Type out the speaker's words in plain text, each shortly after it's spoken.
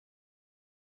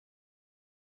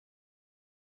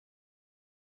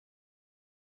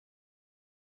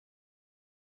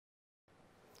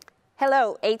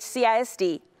Hello,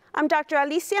 HCISD. I'm Dr.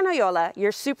 Alicia Noyola,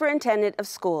 your Superintendent of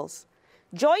Schools.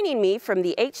 Joining me from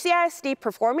the HCISD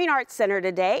Performing Arts Center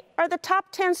today are the top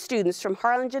 10 students from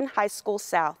Harlingen High School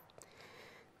South.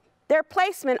 Their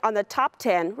placement on the top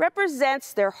 10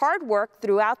 represents their hard work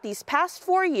throughout these past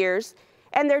 4 years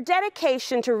and their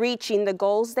dedication to reaching the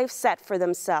goals they've set for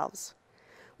themselves.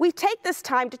 We take this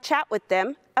time to chat with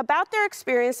them about their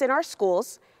experience in our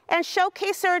schools and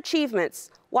showcase their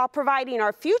achievements while providing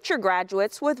our future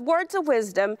graduates with words of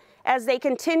wisdom as they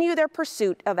continue their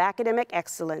pursuit of academic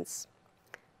excellence.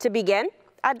 To begin,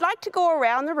 I'd like to go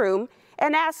around the room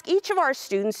and ask each of our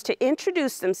students to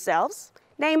introduce themselves,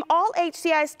 name all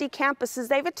HCISD campuses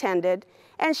they've attended,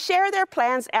 and share their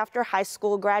plans after high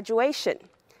school graduation.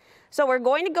 So we're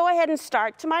going to go ahead and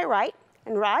start to my right.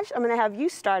 And Raj, I'm going to have you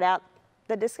start out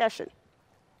the discussion.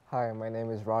 Hi, my name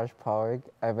is Raj Pawig.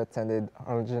 I've attended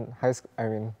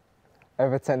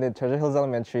I've attended Treasure Hills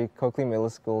Elementary, Coakley Middle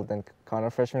School, then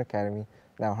Conner Freshman Academy,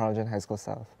 now Harlingen High School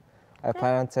South. I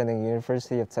plan on attending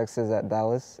University of Texas at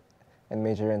Dallas and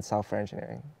major in software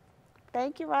engineering.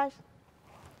 Thank you, Raj.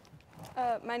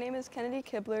 My name is Kennedy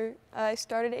Kibler. I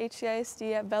started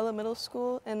HCISD at Bella Middle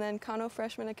School and then Conner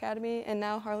Freshman Academy and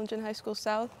now Harlingen High School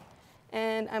South.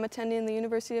 And I'm attending the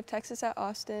University of Texas at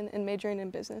Austin and majoring in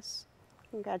business.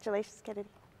 Congratulations, Kennedy.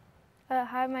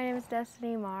 Hi, my name is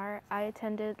Destiny Marr. I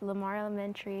attended Lamar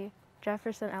Elementary,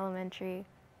 Jefferson Elementary,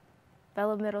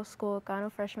 Bella Middle School, Conner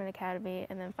Freshman Academy,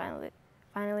 and then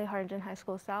finally Harlingen High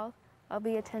School South. I'll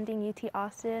be attending UT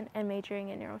Austin and majoring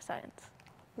in neuroscience.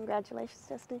 Congratulations,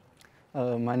 Destiny.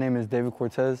 My name is David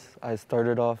Cortez. I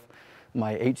started off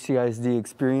my HCISD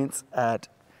experience at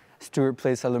Stewart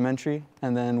Place Elementary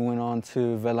and then went on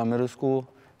to Vela Middle School,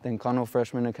 then Conner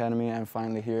Freshman Academy, and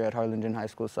finally here at Harlingen High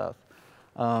School South.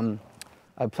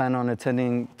 I plan on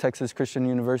attending Texas Christian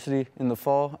University in the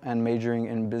fall and majoring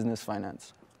in business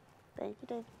finance. Thank you,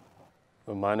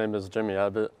 David. My name is Jimmy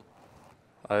Abbott.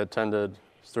 I attended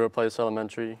Stewart Place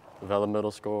Elementary, Vela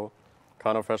Middle School,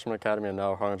 Conner Freshman Academy, and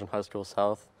now Harlingen High School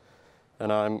South.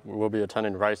 And I will be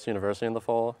attending Rice University in the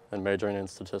fall and majoring in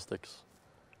statistics.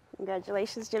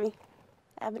 Congratulations, Jimmy.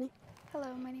 Abney?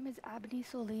 Hello, my name is Abney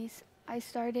Solis. I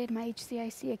started my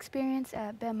HCIC experience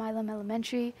at Ben Milam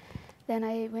Elementary. Then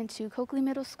I went to Coakley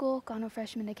Middle School, Conner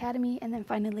Freshman Academy, and then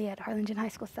finally at Harlingen High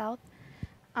School South.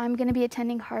 I'm going to be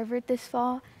attending Harvard this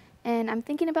fall, and I'm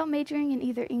thinking about majoring in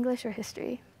either English or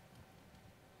history.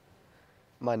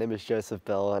 My name is Joseph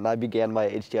Bell, and I began my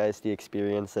HCISD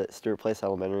experience at Stewart Place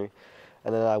Elementary,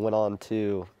 and then I went on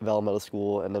to Vela Middle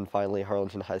School, and then finally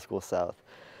Harlingen High School South.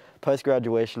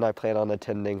 Post-graduation, I plan on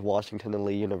attending Washington and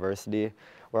Lee University,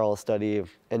 where I'll study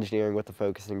engineering with a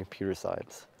focus in computer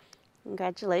science.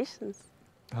 Congratulations.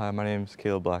 Hi, my name is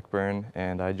Caleb Blackburn,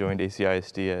 and I joined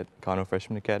ACISD at Conner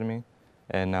Freshman Academy,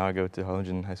 and now I go to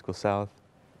Harlingen High School South.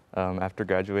 After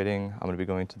graduating, I'm going to be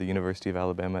going to the University of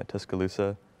Alabama at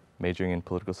Tuscaloosa, majoring in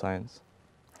political science.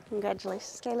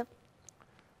 Congratulations, Caleb.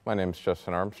 My name is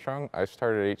Justin Armstrong. I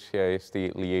started HCISD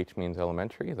at Lee H. Means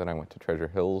Elementary, then I went to Treasure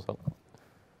Hills,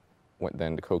 went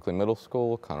then to Coakley Middle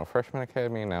School, Conner Freshman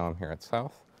Academy, and now I'm here at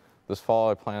South. This fall,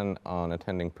 I plan on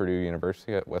attending Purdue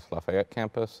University at West Lafayette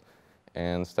campus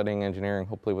and studying engineering,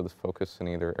 hopefully with a focus in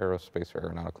either aerospace or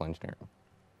aeronautical engineering.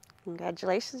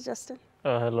 Congratulations, Justin.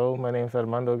 Hello, my name is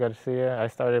Armando Garcia. I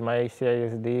started my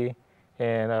HCISD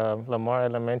in Lamar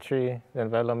Elementary, then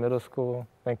Vela Middle School,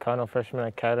 then Conner Freshman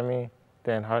Academy,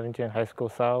 then Harlingen High School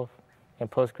South. And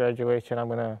post-graduation, I'm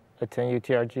going to attend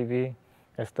UTRGV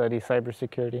and study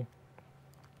cybersecurity.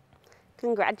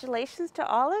 Congratulations to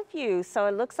all of you. So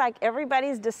it looks like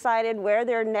everybody's decided where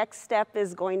their next step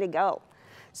is going to go.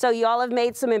 So you all have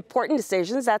made some important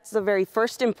decisions. That's the very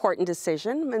first important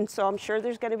decision. And so I'm sure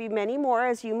there's going to be many more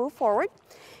as you move forward.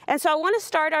 And so I want to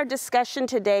start our discussion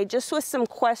today just with some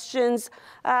questions,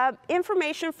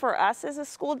 information for us as a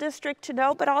school district to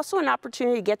know, but also an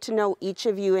opportunity to get to know each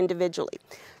of you individually.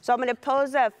 So I'm going to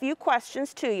pose a few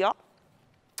questions to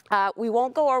y'all. We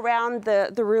won't go around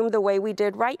the room the way we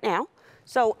did right now.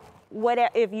 So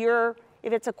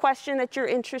if it's a question that you're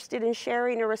interested in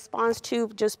sharing a response to,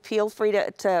 just feel free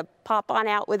to pop on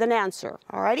out with an answer,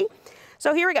 all righty?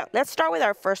 So here we go. Let's start with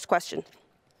our first question.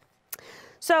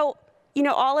 So, you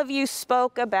know, all of you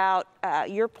spoke about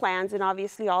your plans, and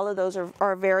obviously all of those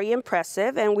are very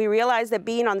impressive, and we realize that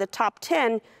being on the top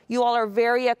 10, you all are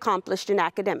very accomplished in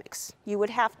academics. You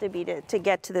would have to be to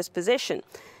get to this position.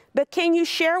 But can you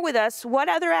share with us what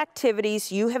other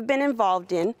activities you have been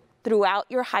involved in throughout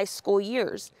your high school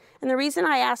years? And the reason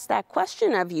I ask that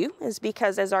question of you is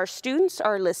because as our students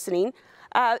are listening,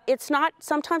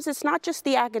 sometimes it's not just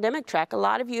the academic track. A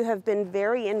lot of you have been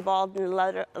very involved in a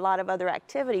lot of other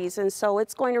activities, and so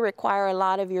it's going to require a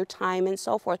lot of your time and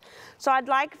so forth. So I'd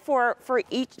like for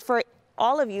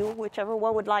all of you, whichever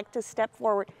one would like to step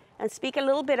forward and speak a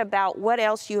little bit about what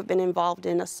else you have been involved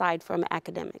in aside from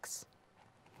academics.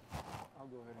 I'll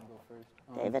go ahead and go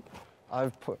first. David?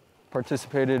 I've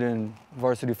participated in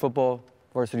varsity football,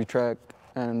 varsity track,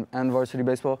 and varsity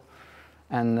baseball.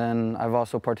 And then I've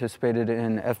also participated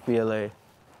in FBLA.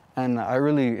 And I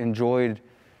really enjoyed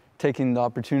taking the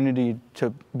opportunity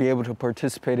to be able to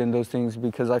participate in those things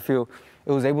because I feel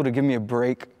it was able to give me a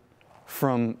break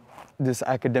from this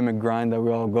academic grind that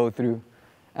we all go through.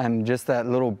 And just that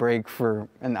little break for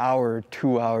an hour,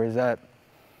 2 hours, that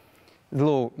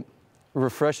little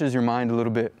refreshes your mind a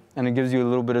little bit and it gives you a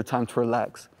little bit of time to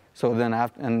relax. So then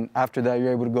after that,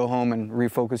 you're able to go home and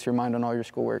refocus your mind on all your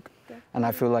schoolwork. And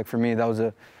I feel like for me, that was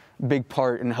a big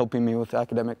part in helping me with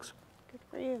academics. Good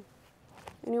for you.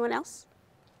 Anyone else?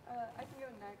 I can go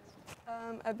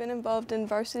next. I've been involved in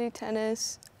varsity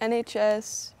tennis,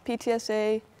 NHS,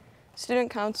 PTSA,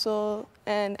 student council,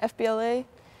 and FBLA.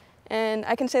 And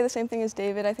I can say the same thing as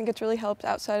David. I think it's really helped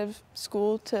outside of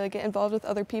school to get involved with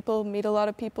other people, meet a lot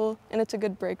of people, and it's a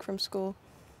good break from school.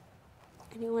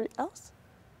 Anyone else?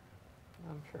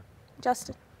 I'm sure.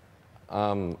 Justin?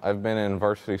 I've been in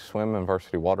varsity swim and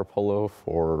varsity water polo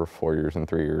for 4 years and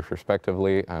 3 years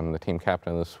respectively. I'm the team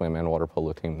captain of the swim and water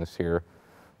polo team this year.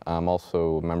 I'm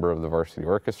also a member of the varsity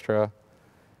orchestra.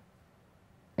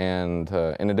 And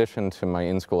in addition to my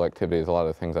in-school activities, a lot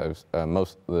of the things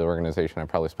the organization I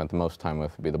probably spent the most time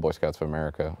with would be the Boy Scouts of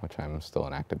America, which I'm still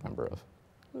an active member of.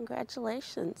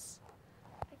 Congratulations.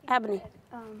 Ebony?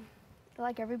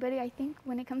 Like everybody, I think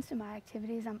when it comes to my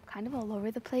activities, I'm kind of all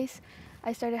over the place.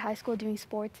 I started high school doing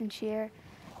sports and cheer,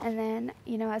 and then,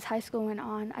 as high school went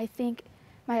on, I think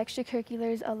my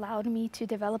extracurriculars allowed me to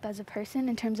develop as a person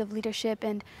in terms of leadership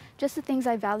and just the things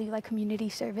I value, like community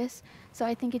service. So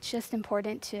I think it's just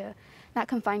important to not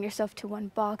confine yourself to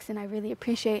one box, and I really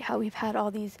appreciate how we've had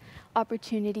all these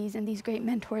opportunities and these great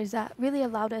mentors that really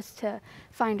allowed us to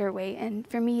find our way. And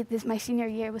for me, my senior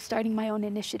year was starting my own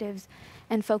initiatives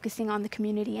and focusing on the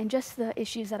community and just the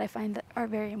issues that I find that are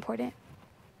very important.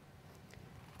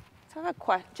 So I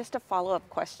have just a follow-up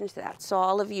question to that. So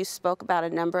all of you spoke about a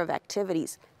number of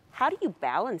activities. How do you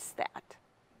balance that?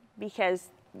 Because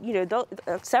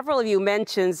several of you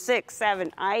mentioned 6,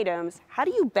 7 items. How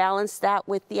do you balance that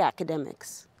with the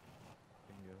academics?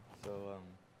 So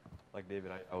like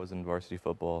David, I was in varsity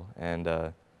football, and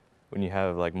when you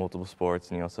have like multiple sports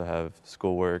and you also have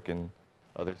schoolwork and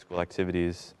other school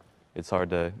activities, it's hard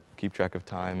to keep track of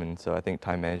time, and so I think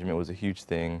time management was a huge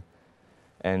thing.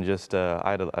 And just I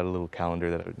had a little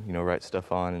calendar that I would write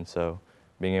stuff on, and so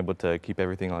being able to keep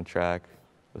everything on track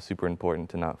was super important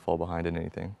to not fall behind in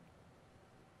anything.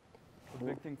 The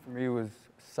big thing for me was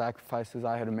sacrifices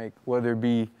I had to make, whether it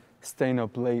be staying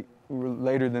up late,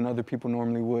 later than other people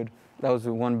normally would. That was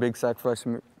the one big sacrifice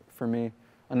for me.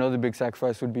 Another big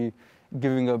sacrifice would be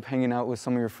giving up hanging out with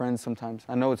some of your friends sometimes.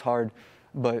 I know it's hard,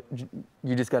 but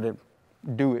you just got to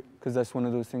do it because that's one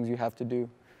of those things you have to do.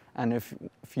 And if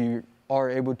you are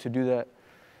able to do that,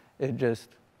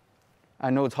 I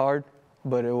know it's hard,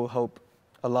 but it will help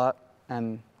a lot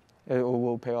and it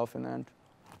will pay off in the end.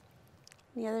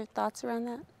 Any other thoughts around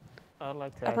that? I'd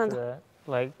like to add to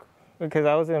that. Because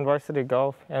I was in varsity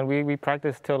golf and we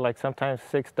practice till like sometimes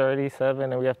 6:30,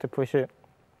 7, and we have to push it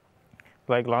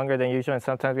like longer than usual, and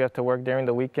sometimes we have to work during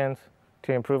the weekends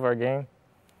to improve our game.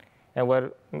 And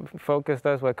what Focus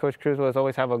does, what Coach Cruz was,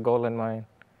 always have a goal in mind.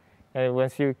 And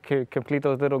once you complete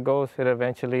those little goals, it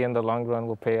eventually in the long run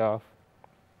will pay off.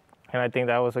 And I think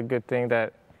that was a good thing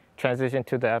that transitioned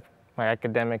to my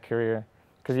academic career,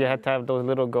 because you had to have those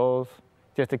little goals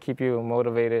just to keep you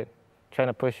motivated, trying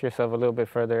to push yourself a little bit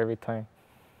further every time.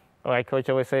 Like Coach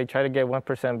always say, try to get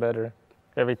 1% better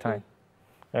every time.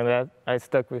 And that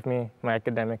stuck with me, my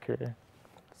academic career.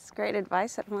 That's great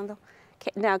advice, Armando.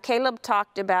 Now, Caleb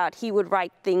talked about he would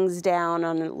write things down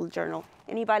on a little journal.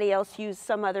 Anybody else use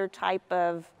some other type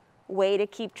of way to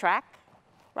keep track?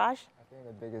 Raj? I think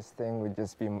the biggest thing would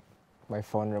just be my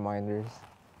phone reminders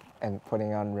and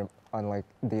putting on like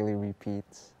daily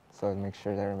repeats, so make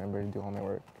sure that I remember to do all my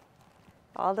work.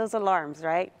 All those alarms,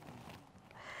 right?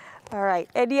 All right.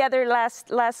 Any other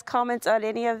last comments on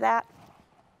any of that?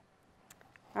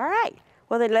 All right.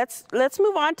 Well, then let's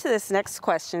move on to this next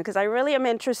question, because I really am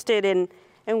interested in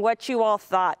what you all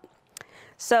thought.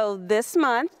 So this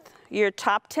month, your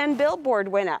top 10 Billboard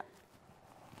went up.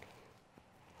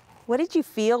 What did you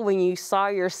feel when you saw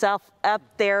yourself up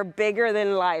there bigger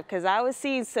than life? Because I was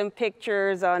seeing some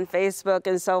pictures on Facebook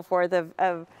and so forth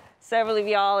of several of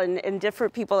y'all and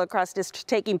different people across district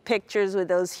taking pictures with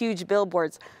those huge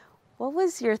billboards. What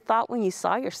was your thought when you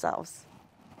saw yourselves?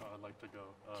 I'd like to go.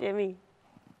 Jimmy.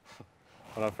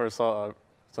 When I first saw,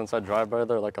 since I drive by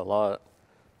there like a lot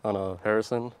on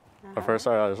Harrison, at first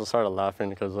I just started laughing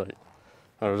because like, it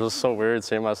was just so weird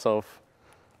seeing myself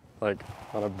like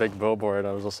on a big billboard.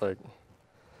 I was just like,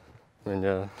 I mean,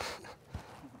 yeah.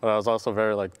 But I was also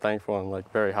very like thankful and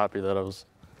like very happy that I was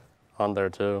on there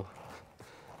too.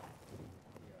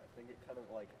 Yeah, I think it kind of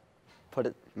like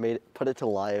put it to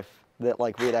life that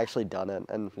like we had actually done it,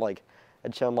 and like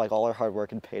it shown like all our hard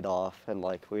work had paid off, and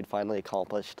like we'd finally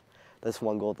accomplished this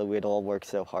one goal that we had all worked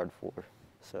so hard for.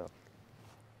 So.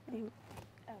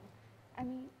 I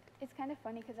mean, it's kind of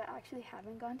funny because I actually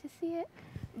haven't gone to see it,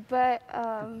 but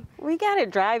we gotta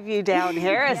drive you down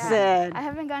Harrison. Yeah, I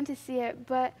haven't gone to see it,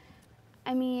 but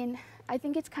I mean, I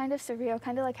think it's kind of surreal,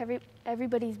 kind of like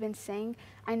everybody's been saying.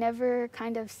 I never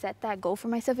kind of set that goal for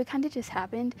myself. It kind of just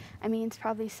happened. I mean, it's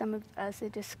probably some of us,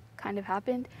 it just kind of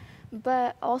happened.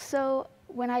 But also,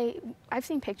 when I've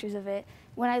seen pictures of it,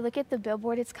 when I look at the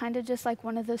billboard, it's kind of just like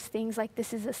one of those things, like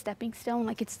this is a stepping stone,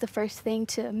 like it's the first thing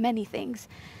to many things.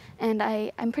 And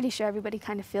I'm pretty sure everybody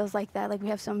kind of feels like that, like we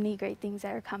have so many great things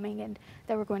that are coming and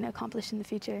that we're going to accomplish in the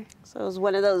future. So it was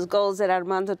one of those goals that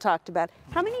Armando talked about.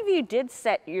 How many of you did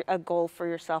set a goal for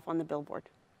yourself on the billboard?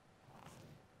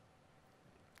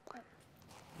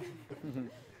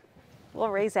 We'll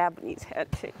raise Abney's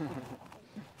head too.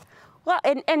 Well,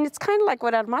 and it's kind of like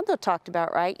what Armando talked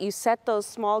about, right? You set those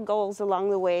small goals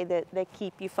along the way that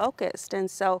keep you focused. And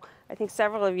so I think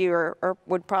several of you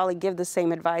would probably give the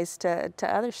same advice to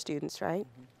other students, right?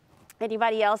 Mm-hmm.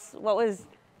 Anybody else? I was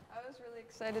really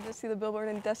excited to see the billboard,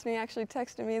 and Destiny actually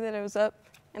texted me that it was up,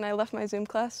 and I left my Zoom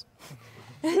class.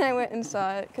 And I went and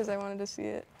saw it because I wanted to see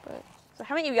it. But so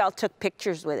how many of y'all took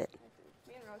pictures with it?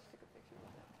 Me and Rose took a picture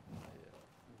with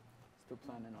it. Still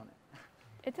planning on it.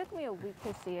 It took me a week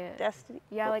to see it. Destiny?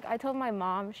 Yeah, like I told my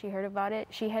mom, she heard about it.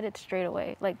 She headed straight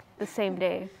away, like the same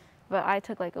day. But I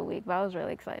took like a week, but I was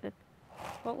really excited.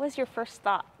 What was your first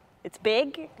thought? It's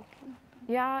big?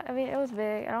 Yeah, I mean, it was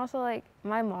big. And also like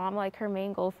my mom, like her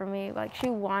main goal for me, like she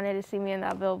wanted to see me in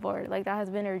that billboard. Like that has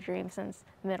been her dream since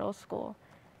middle school.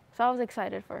 So I was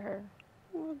excited for her.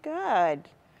 Well, good.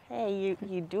 Hey,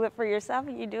 you do it for yourself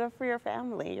and you do it for your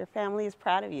family. Your family is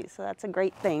proud of you, so that's a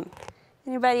great thing.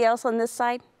 Anybody else on this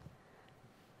side?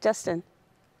 Justin?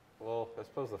 Well, I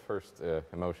suppose the first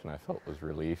emotion I felt was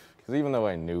relief, because even though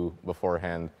I knew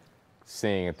beforehand,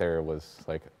 seeing it there was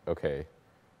like, okay,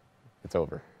 it's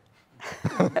over.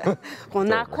 Well,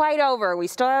 not quite over. We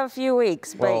still have a few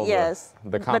weeks, but yes.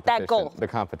 But that goal. The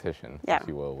competition, if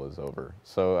you will, was over.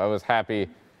 So I was happy.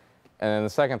 And then the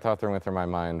second thought that went through my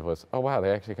mind was, oh, wow,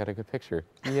 they actually got a good picture.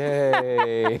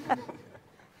 Yay.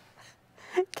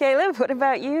 Caleb, what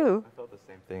about you? I felt the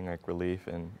same thing, like relief,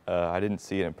 and I didn't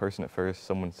see it in person at first.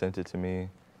 Someone sent it to me,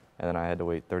 and then I had to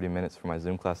wait 30 minutes for my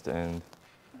Zoom class to end,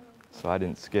 so I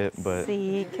didn't skip. But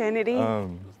see, Kennedy.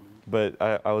 But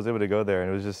I was able to go there,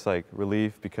 and it was just like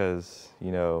relief because,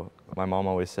 you know, my mom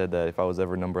always said that if I was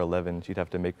ever number 11, she'd have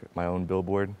to make my own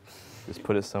billboard, just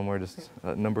put it somewhere, just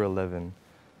number 11.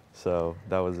 So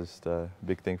that was just a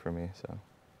big thing for me. So.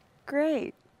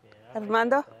 Great. Yeah,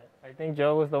 Armando? I think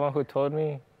Joe was the one who told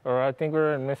me, or I think we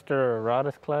were in Mr.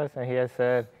 Rada's class, and he had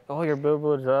said, oh, your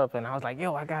billboard's up. And I was like,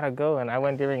 yo, I gotta go. And I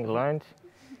went during lunch,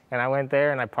 and I went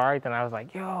there, and I parked, and I was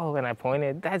like, yo, and I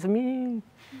pointed, that's me.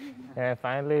 And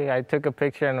finally, I took a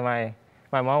picture, and my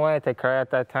mom wanted to cry at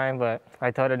that time, but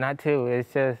I told her not to.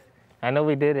 It's just, I know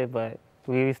we did it, but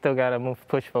we still gotta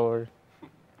push forward.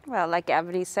 Well, like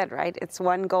Ebony said, right, it's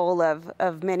one goal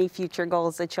of many future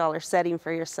goals that y'all are setting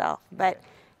for yourself. But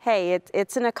hey,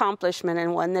 it's an accomplishment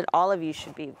and one that all of you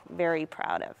should be very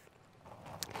proud of.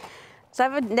 So I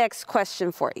have a next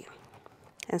question for you.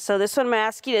 And so this one, I'm gonna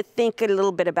ask you to think a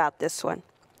little bit about this one.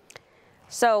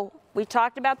 So we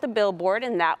talked about the billboard,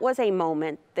 and that was a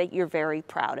moment that you're very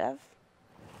proud of.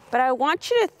 But I want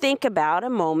you to think about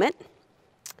a moment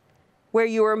where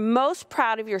you were most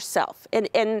proud of yourself.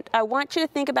 And I want you to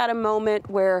think about a moment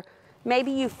where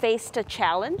maybe you faced a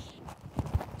challenge,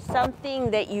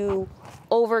 something that you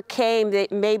overcame, that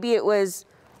maybe it was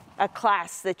a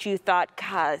class that you thought,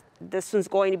 God, this one's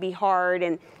going to be hard,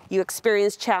 and you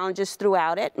experienced challenges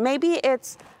throughout it. Maybe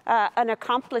it's an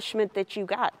accomplishment that you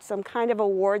got, some kind of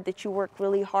award that you worked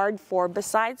really hard for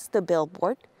besides the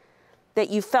billboard, that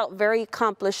you felt very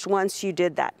accomplished once you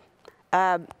did that.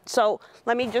 So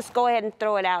let me just go ahead and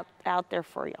throw it out there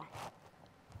for you.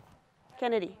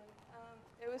 Kennedy.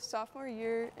 It was was sophomore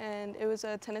year, and it was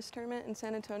a tennis tournament in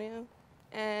San Antonio.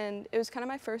 And it was kind of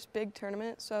my first big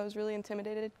tournament, so I was really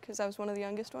intimidated because I was one of the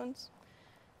youngest ones.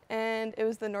 And it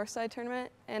was the Northside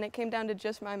tournament, and it came down to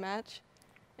just my match.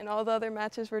 And all the other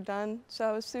matches were done, so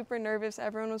I was super nervous.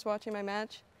 Everyone was watching my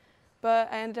match.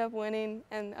 But I ended up winning,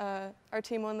 and our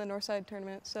team won the Northside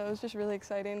tournament, so it was just really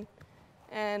exciting.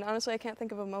 And honestly, I can't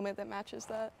think of a moment that matches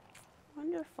that.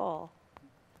 Wonderful.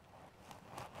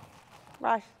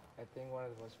 Raj? I think one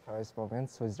of the most proudest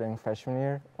moments was during freshman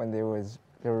year when they were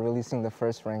releasing the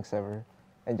first ranks ever,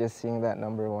 and just seeing that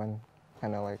 #1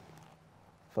 kind of like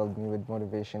filled me with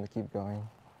motivation to keep going.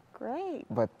 Great.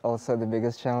 But also the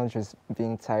biggest challenge was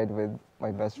being tied with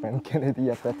my best friend Kennedy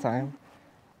at that time,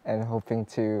 and hoping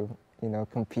to,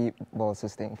 compete while also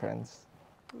staying friends.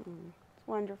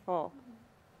 Wonderful.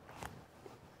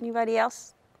 Anybody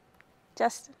else?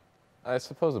 Justin? I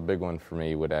suppose a big one for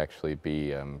me would actually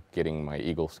be getting my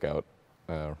Eagle Scout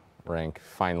rank,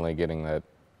 finally getting that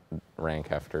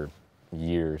rank after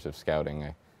years of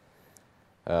scouting.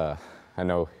 I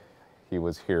know he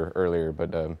was here earlier, but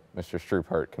Mr.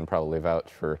 Struphart can probably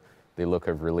vouch for the look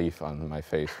of relief on my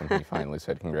face when he finally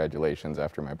said congratulations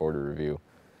after my board review.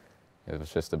 It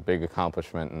was just a big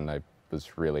accomplishment, and I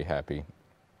was really happy.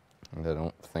 And I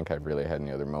don't think I've really had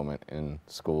any other moment in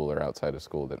school or outside of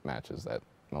school that matches that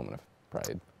moment of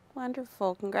pride.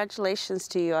 Wonderful. Congratulations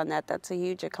to you on that. That's a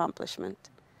huge accomplishment.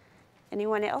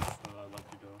 Anyone else? I'd like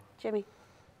to go. Jimmy?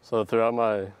 So throughout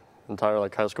my entire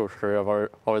high school career, I've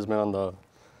always been on the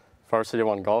varsity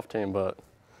 1 golf team, but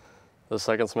the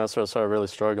second semester I started really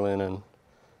struggling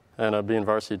and being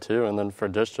varsity 2, and then for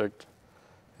district,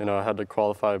 I had to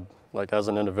qualify as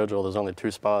an individual. There's only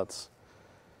 2 spots,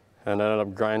 and I ended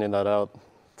up grinding that out.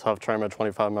 Tough tournament,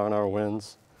 25-mile-an-hour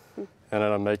winds, and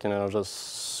ended up making it. I was just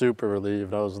super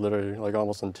relieved. I was literally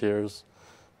almost in tears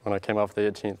when I came off the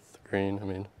 18th green. I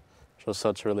mean, just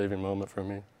such a relieving moment for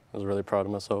me. I was really proud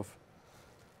of myself.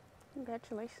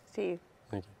 Congratulations to you.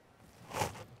 Thank you.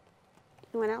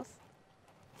 Anyone else?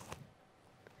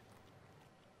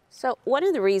 So one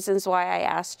of the reasons why I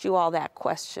asked you all that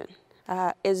question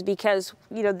is because,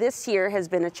 this year has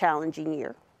been a challenging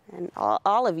year, and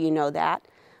all of you know that,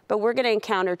 but we're going to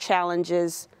encounter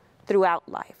challenges throughout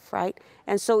life, right?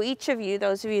 And so each of you,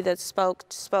 those of you that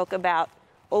spoke about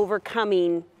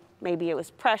overcoming, maybe it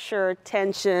was pressure,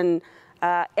 tension,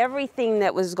 everything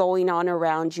that was going on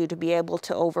around you to be able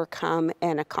to overcome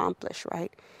and accomplish,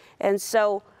 right? And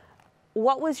so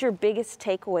what was your biggest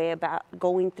takeaway about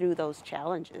going through those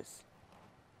challenges?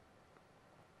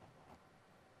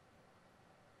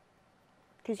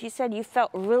 Because you said you felt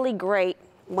really great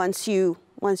once you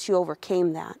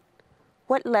overcame that.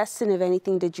 What lesson, if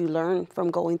anything, did you learn from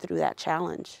going through that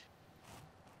challenge?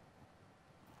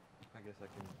 I guess I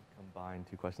can combine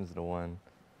 2 questions into one.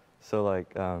 So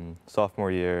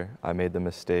sophomore year, I made the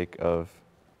mistake of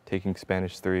taking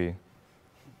Spanish 3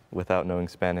 without knowing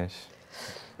Spanish.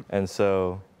 And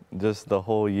so just the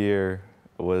whole year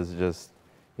was just,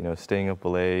 staying up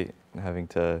late and having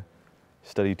to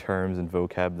study terms and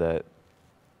vocab that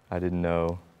I didn't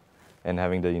know, and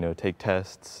having to, take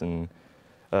tests and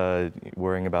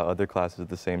worrying about other classes at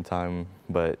the same time,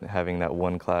 but having that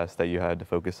one class that you had to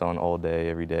focus on all day,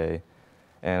 every day.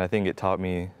 And I think it taught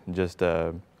me just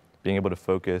being able to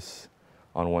focus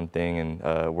on one thing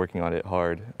and working on it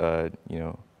hard,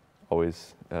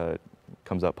 always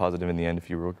comes out positive in the end if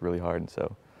you work really hard. And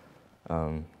so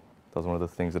that was one of the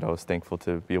things that I was thankful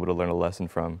to be able to learn a lesson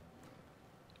from.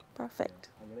 Perfect.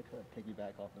 I'm going to kind of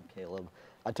piggyback off of Caleb.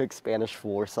 I took Spanish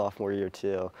 4 sophomore year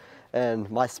too, and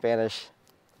my Spanish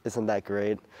isn't that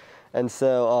great. And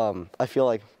so I feel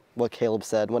like what Caleb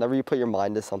said, whenever you put your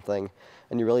mind to something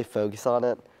and you really focus on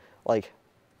it,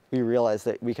 we realize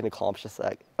that we can accomplish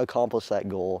that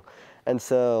goal. And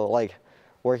so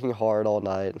working hard all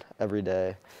night, every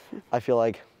day, I feel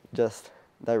like just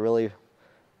that really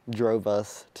drove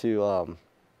us to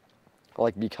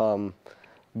become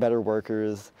better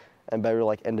workers and better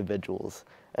individuals.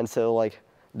 And so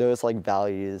those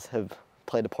values have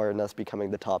played a part in us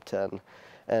becoming the top 10,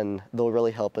 and they'll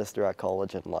really help us throughout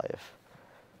college and life.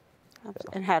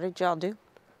 And how did y'all do?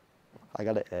 I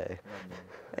got an A.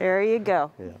 There you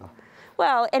go. Yeah.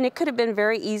 Well, and it could have been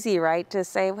very easy, right, to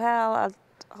say, well,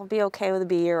 I'll be okay with a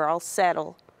B or I'll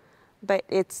settle. But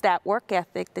it's that work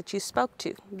ethic that you spoke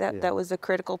to. That was a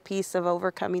critical piece of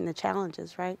overcoming the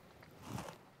challenges, right?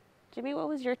 Jimmy, what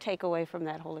was your takeaway from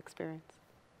that whole experience?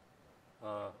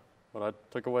 What I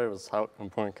took away was how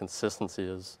important consistency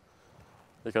is.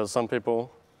 Because some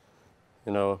people,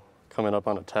 coming up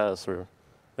on a test or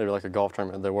maybe a golf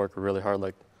tournament, they work really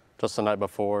hard just the night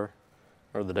before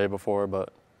or the day before,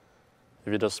 but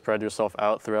if you just spread yourself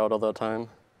out throughout all the time,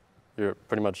 you're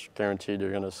pretty much guaranteed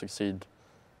you're going to succeed.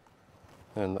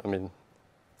 And I mean,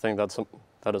 I think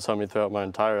that has helped me throughout my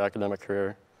entire academic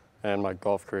career and my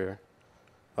golf career.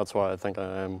 That's why I think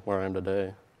I am where I am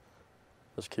today.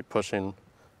 Just keep pushing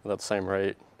at that same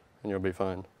rate and you'll be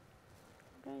fine.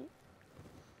 Great.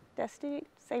 Destiny,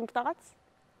 same thoughts?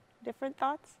 Different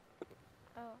thoughts?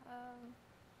 Oh,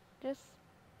 just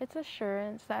it's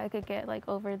assurance that I could get like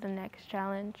over the next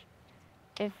challenge.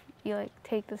 If you like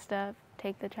take the step,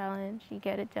 take the challenge, you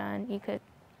get it done, you could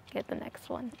get the next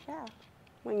one. Yeah.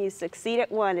 When you succeed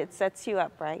at one, it sets you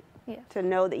up, right? Yeah. To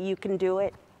know that you can do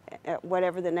it at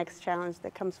whatever the next challenge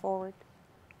that comes forward.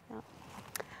 Yeah.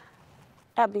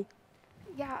 Abby.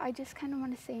 Yeah, I just kind of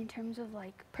want to say in terms of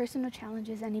like personal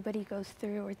challenges anybody goes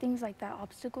through or things like that,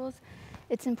 obstacles,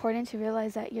 it's important to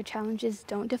realize that your challenges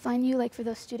don't define you. Like for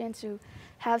those students who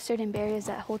have certain barriers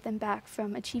that hold them back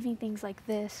from achieving things like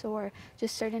this or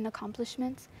just certain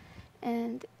accomplishments.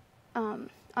 And on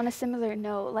a similar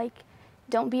note, like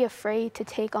don't be afraid to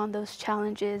take on those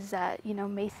challenges that, you know,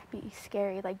 may be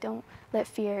scary. Like don't let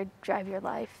fear drive your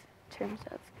life in terms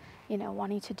of, you know,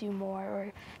 wanting to do more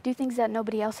or do things that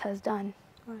nobody else has done.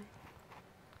 Right.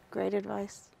 Great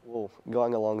advice. Well,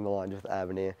 going along the lines with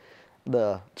Abney,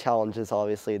 the challenges,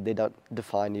 obviously, they don't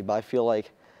define you, but I feel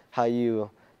like how you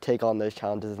take on those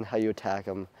challenges and how you attack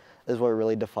them is what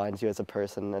really defines you as a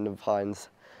person and defines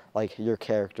like your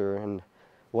character and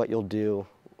what you'll do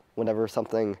whenever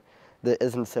something that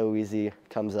isn't so easy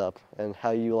comes up and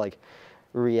how you like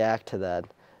react to that.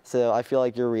 So I feel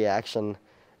like your reaction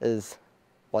is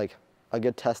like a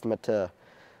good testament to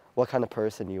what kind of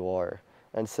person you are.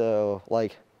 And so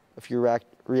like if you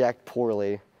react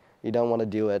poorly, you don't want to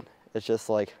do it. It's just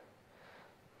like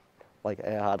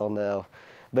I don't know.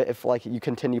 But if like you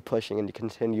continue pushing and you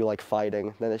continue like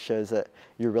fighting, then it shows that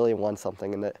you really want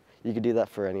something and that you could do that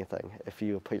for anything if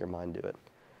you put your mind to it.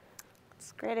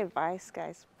 It's great advice,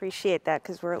 guys. Appreciate that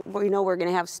because we know we're going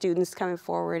to have students coming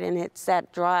forward, and it's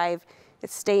that drive,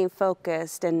 it's staying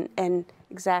focused, and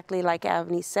exactly like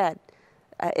Avni said,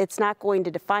 it's not going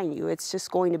to define you. It's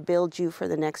just going to build you for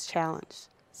the next challenge.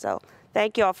 So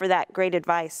thank you all for that great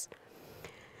advice.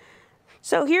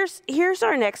 So here's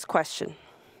our next question.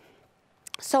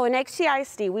 So in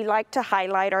HCISD, we like to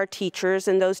highlight our teachers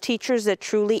and those teachers that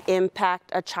truly impact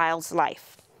a child's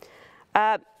life.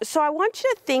 So I want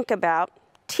you to think about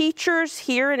teachers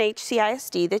here in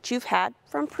HCISD that you've had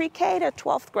from pre-K to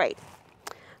 12th grade.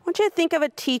 I want you to think of a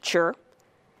teacher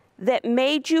that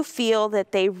made you feel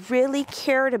that they really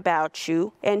cared about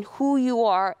you and who you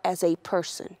are as a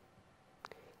person.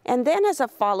 And then as a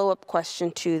follow-up question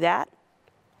to that,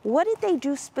 what did they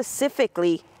do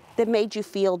specifically that made you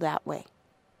feel that way?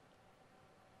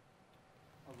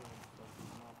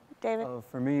 David?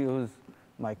 For me, it was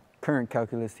my current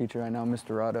calculus teacher right now,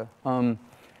 Mr. Rada.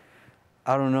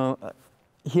 I don't know,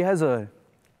 he has a,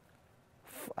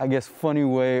 I guess, funny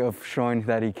way of showing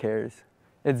that he cares.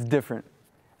 It's different,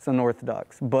 it's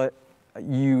unorthodox, but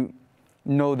you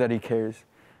know that he cares.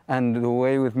 And the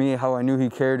way with me, how I knew he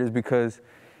cared is because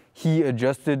he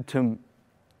adjusted to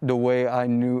the way I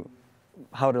knew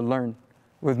how to learn.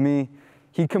 With me,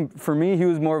 for me, he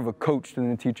was more of a coach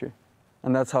than a teacher.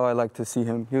 And that's how I like to see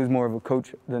him. He was more of a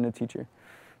coach than a teacher.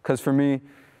 Because for me,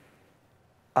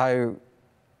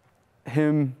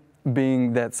 him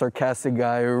being that sarcastic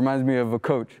guy, it reminds me of a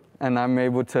coach. And I'm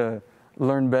able to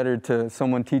learn better to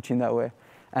someone teaching that way.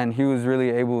 And he was really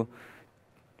able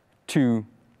to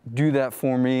do that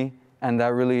for me. And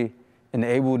that really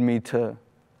enabled me to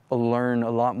learn a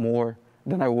lot more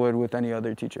than I would with any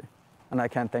other teacher. And I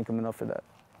can't thank him enough for that.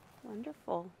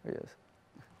 Wonderful. Yes.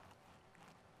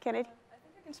 Kennedy? I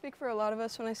think I can speak for a lot of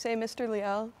us when I say Mr.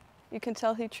 Liel. You can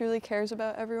tell he truly cares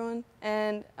about everyone.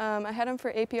 And I had him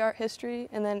for AP Art History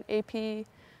and then AP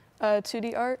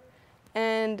 2D Art.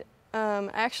 And I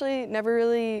actually never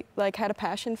really had a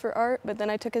passion for art, but then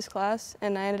I took his class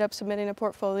and I ended up submitting a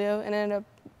portfolio and I ended up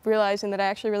realizing that I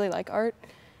actually really like art.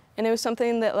 And it was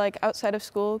something that outside of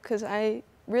school, because I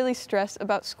really stress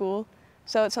about school,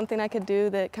 so it's something I could do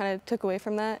that kind of took away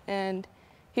from that. And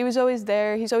he was always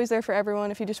there. He's always there for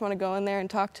everyone if you just want to go in there and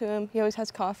talk to him. He always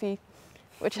has coffee,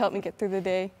 which helped me get through the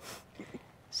day.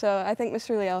 So I think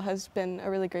Mr. Liel has been a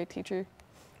really great teacher.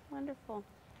 Wonderful.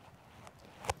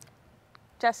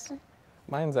 Justin?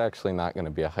 Mine's actually not going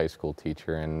to be a high school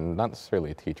teacher and not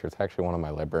necessarily a teacher. It's actually one of my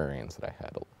librarians that I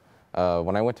had.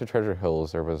 When I went to Treasure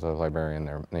Hills, there was a librarian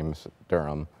there named Ms.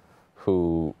 Durham,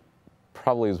 who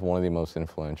probably is one of the most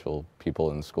influential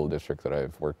people in the school district that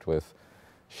I've worked with.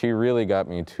 She really got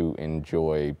me to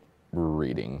enjoy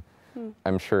reading.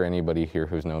 I'm sure anybody here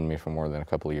who's known me for more than a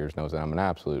couple of years knows that I'm an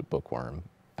absolute bookworm.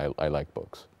 I like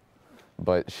books.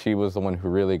 But she was the one who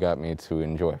really got me to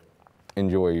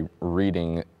enjoy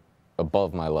reading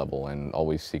above my level and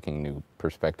always seeking new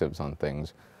perspectives on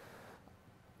things.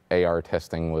 AR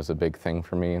testing was a big thing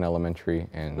for me in elementary,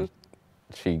 and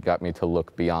she got me to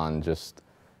look beyond just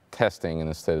testing and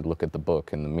instead look at the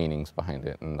book and the meanings behind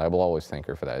it. And I will always thank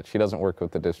her for that. She doesn't work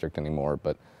with the district anymore,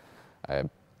 but I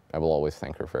will always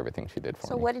thank her for everything she did for me.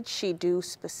 So what did she do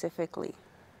specifically?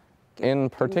 In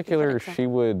particular, she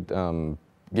would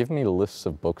give me lists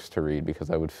of books to read because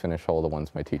I would finish all the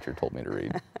ones my teacher told me to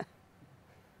read.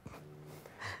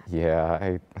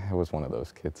 Yeah, I was one of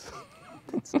those kids.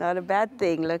 It's not a bad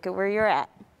thing. Look at where you're at.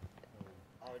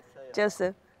 I would say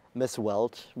Joseph. Miss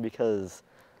Welch, because,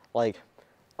 like,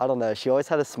 I don't know, she always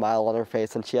had a smile on her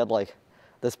face, and she had, like,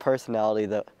 this personality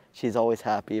that she's always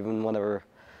happy, even whenever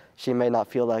she may not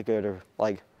feel that good or,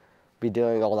 like, be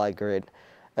doing all that great.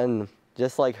 And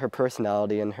just, like, her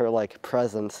personality and her, like,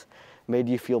 presence made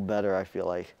you feel better, I feel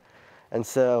like. And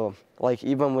so, like,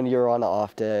 even when you're on an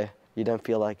off day, you don't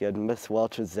feel that good, Miss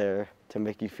Welch was there to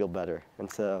make you feel better. And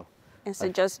so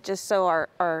just so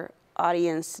our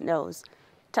audience knows,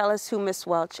 tell us who Miss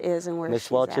Welch is and where she's at.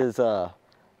 Miss Welch is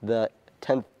the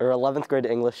 10th or 11th grade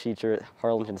English teacher at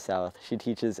Harlingen South. She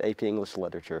teaches AP English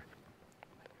Literature.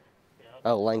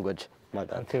 Oh, language, my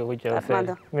bad. Until we just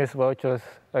said, Miss Welch was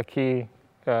a key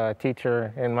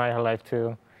teacher in my life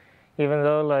too. Even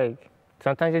though, like,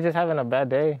 sometimes you're just having a bad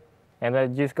day, and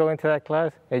then just go into that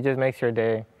class, it just makes your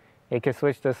day. It can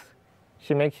switch this.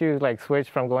 She makes you, like, switch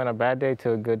from going a bad day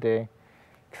to a good day.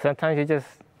 Sometimes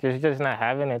you're just not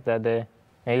having it that day,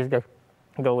 and you just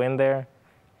go in there,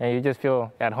 and you just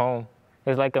feel at home.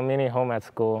 It's like a mini home at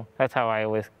school. That's how I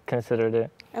always considered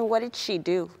it. And what did she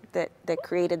do that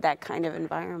created that kind of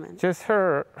environment? Just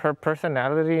her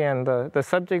personality, and the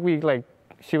subject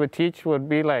she would teach would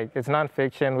be like, it's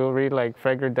nonfiction. We'll read like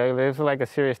Frederick Douglass. It was like a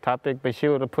serious topic, but she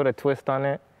would put a twist on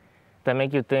it that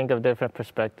make you think of different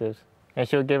perspectives. And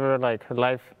she'll give her like her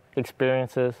life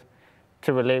experiences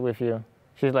to relate with you.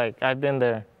 She's like, I've been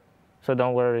there, so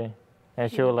don't worry.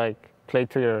 And she'll like play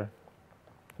to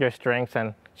your strengths,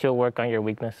 and she'll work on your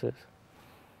weaknesses.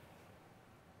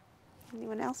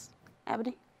 Anyone else?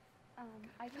 Abdi?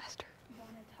 I just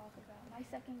want to talk about my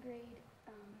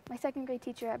second grade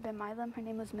teacher at Ben Milam. Her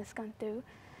name was Miss Ganthu.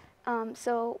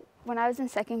 So when I was in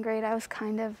second grade, I was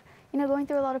kind of, going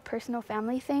through a lot of personal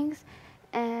family things,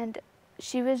 and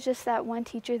she was just that one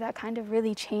teacher that kind of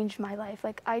really changed my life.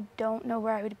 Like, I don't know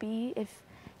where I would be if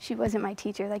she wasn't my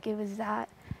teacher. Like, it was that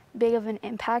big of an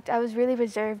impact. I was really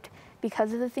reserved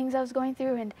because of the things I was going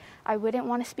through, and I wouldn't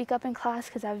want to speak up in class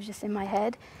because I was just in my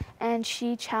head. And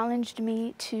she challenged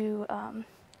me to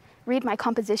read my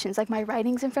compositions, like my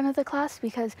writings in front of the class,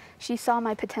 because she saw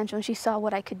my potential and she saw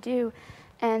what I could do.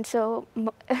 And so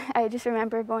I just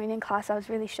remember going in class, I was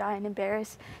really shy and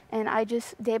embarrassed, and I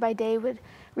just day by day would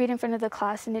read in front of the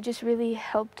class, and it just really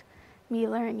helped me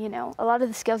learn, a lot of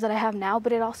the skills that I have now,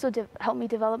 but it also helped me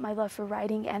develop my love for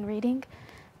writing and reading.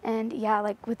 And yeah,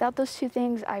 like without those two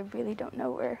things, I really don't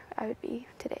know where I would be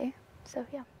today. So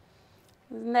yeah.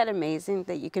 Isn't that amazing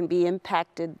that you can be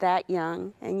impacted that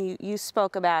young? And you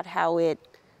spoke about how it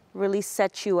really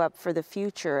sets you up for the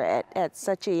future at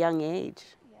such a young age.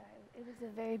 It was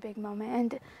a very big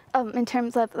moment. And in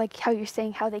terms of like how you're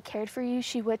saying how they cared for you,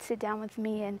 she would sit down with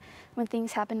me, and when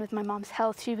things happened with my mom's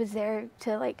health, she was there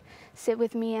to like sit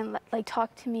with me and like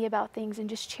talk to me about things and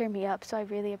just cheer me up. So I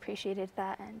really appreciated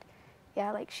that. And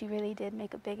yeah, like she really did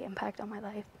make a big impact on my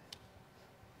life.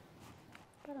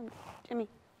 Jimmy.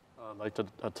 I'd like to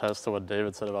attest to what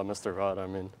David said about Mr. Rod. I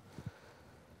mean,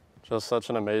 just such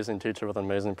an amazing teacher with an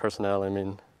amazing personality. I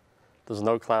mean, there's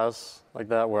no class like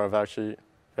that where I've actually,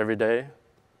 every day,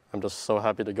 I'm just so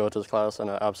happy to go to this class, and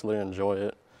I absolutely enjoy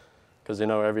it. Because,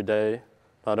 every day,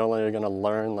 not only are you going to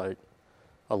learn like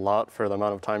a lot for the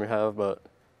amount of time you have, but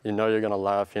you're going to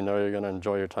laugh, you're going to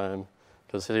enjoy your time.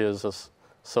 Because he is just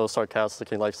so sarcastic.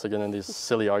 He likes to get in these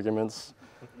silly arguments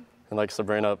and likes to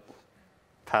bring up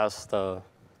past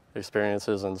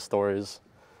experiences and stories.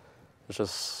 It's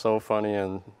just so funny,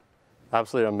 and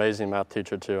absolutely amazing math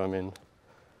teacher too. I mean,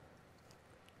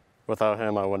 without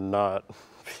him, I would not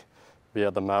be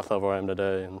at the math level I am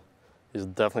today, and he's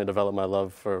definitely developed my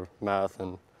love for math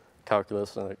and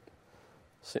calculus, and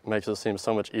it makes it seem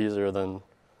so much easier than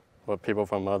what people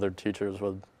from other teachers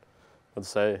would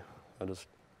say. I just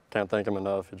can't thank him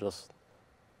enough. He's just a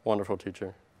wonderful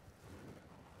teacher.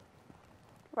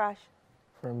 Raj.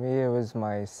 For me, it was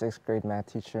my 6th grade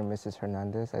math teacher, Mrs.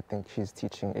 Hernandez. I think she's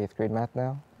teaching 8th grade math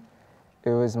now.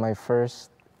 It was my first,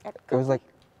 it was like,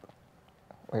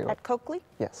 at Coakley?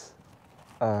 Yes.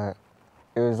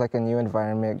 It was like a new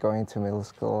environment going to middle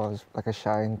school. I was like a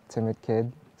shy and timid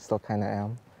kid, still kind of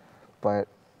am. But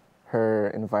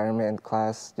her environment in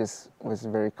class just was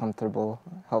very comfortable,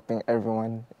 helping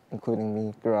everyone, including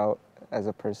me, grow out as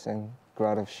a person,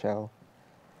 grow out of shell.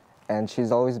 And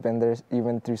she's always been there,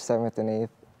 even through 7th and 8th,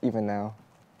 even now,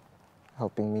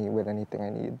 helping me with anything I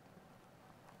need.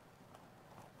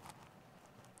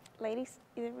 Ladies,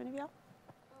 either one of y'all?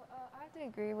 I have to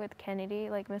agree with Kennedy.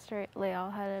 Like, Mr. Leal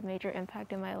had a major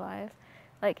impact in my life.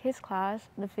 Like, his class,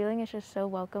 the feeling is just so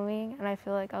welcoming, and I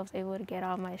feel like I was able to get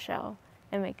out of my shell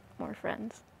and make more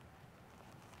friends.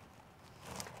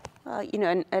 Well, you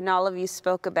know, and all of you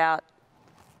spoke about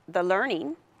the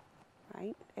learning,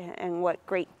 right? And what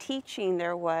great teaching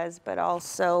there was, but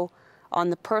also on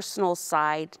the personal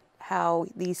side, how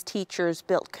these teachers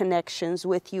built connections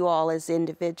with you all as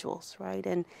individuals, right?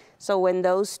 And so when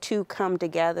those two come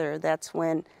together, that's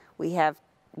when we have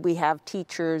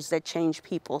teachers that change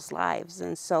people's lives.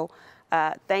 And so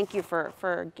thank you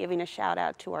for giving a shout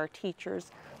out to our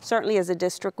teachers. Certainly as a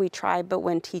district we try, but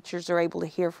when teachers are able to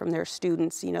hear from their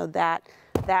students, you know, that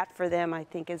for them I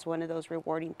think is one of those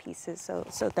rewarding pieces.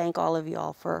 So thank all of you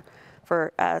all for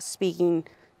speaking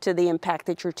to the impact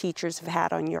that your teachers have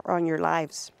had on your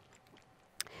lives.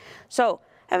 So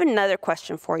I have another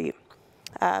question for you.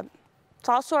 It's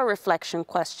also a reflection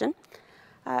question.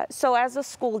 So as a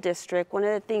school district, one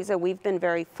of the things that we've been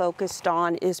very focused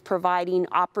on is providing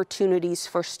opportunities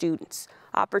for students,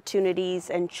 opportunities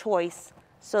and choice,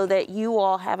 so that you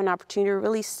all have an opportunity to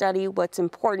really study what's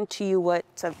important to you,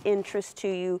 what's of interest to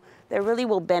you, that really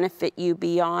will benefit you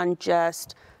beyond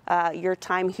just your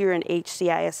time here in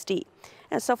HCISD.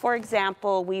 And so, for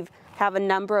example, we have a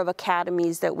number of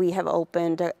academies that we have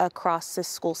opened across the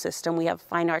school system. We have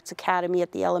Fine Arts Academy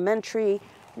at the elementary.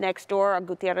 Next door, our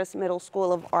Gutierrez Middle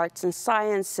School of Arts and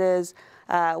Sciences.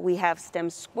 We have STEM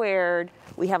Squared.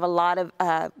 We have a lot of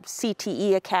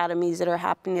CTE academies that are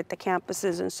happening at the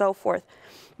campuses and so forth.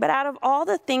 But out of all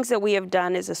the things that we have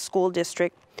done as a school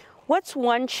district, what's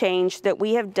one change that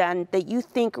we have done that you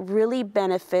think really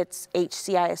benefits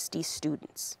HCISD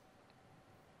students?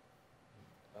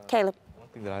 Caleb. One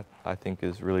thing that I think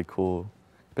is really cool,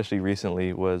 especially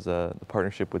recently, was the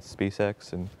partnership with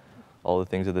SpaceX and all the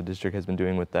things that the district has been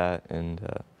doing with that. And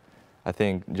I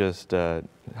think just how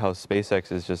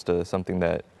SpaceX is just something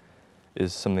that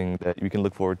you can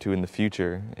look forward to in the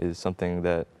future is something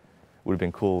that would have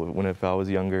been cool if I was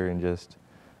younger, and just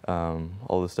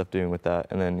all the stuff doing with that.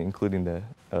 And then including the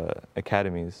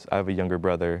academies. I have a younger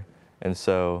brother, and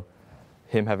so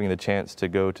him having the chance to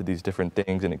go to these different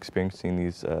things and experiencing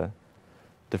these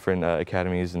different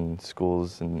academies and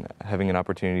schools, and having an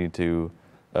opportunity to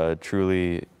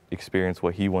truly experience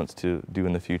what he wants to do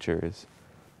in the future is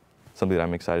something that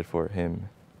I'm excited for him.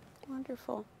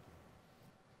 Wonderful.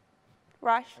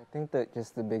 Raj? I think that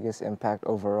just the biggest impact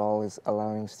overall is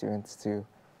allowing students to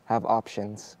have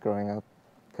options growing up.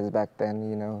 Because back then,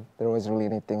 you know, there wasn't really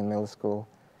anything in middle school,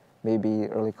 maybe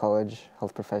early college,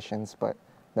 health professions, but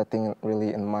nothing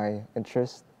really in my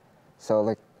interest. So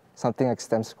like something like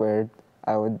STEM Squared,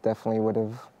 I would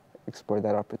have explored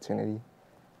that opportunity.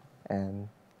 And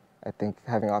I think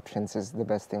having options is the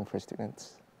best thing for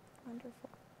students. Wonderful.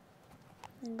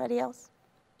 Anybody else?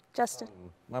 Justin?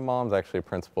 My mom's actually a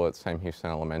principal at Sam Houston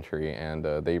Elementary, and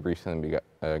they recently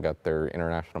got their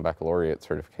International Baccalaureate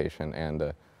certification.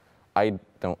 And I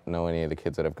don't know any of the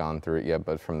kids that have gone through it yet,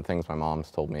 but from the things my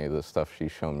mom's told me, the stuff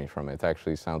she's shown me from it, it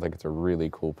actually sounds like it's a really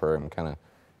cool program. Kind of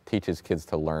teaches kids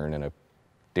to learn in a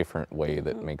different way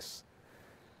that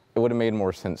it would have made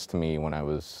more sense to me when I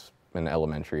was an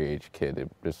elementary age kid.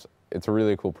 It's a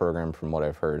really cool program from what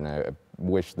I've heard, and I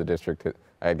wish the district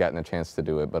I had gotten a chance to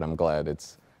do it, but I'm glad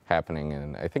it's happening.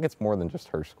 And I think it's more than just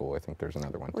her school. I think there's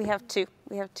another one. We have two.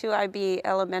 We have two IB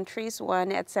elementaries,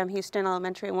 one at Sam Houston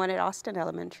Elementary and one at Austin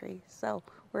Elementary. So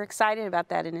we're excited about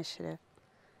that initiative.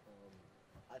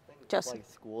 I think like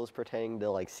schools pertaining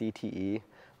to like CTE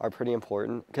are pretty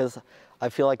important, because I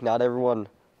feel like not everyone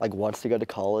like wants to go to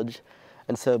college,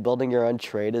 and so building your own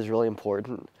trade is really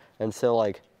important. And so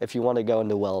like if you want to go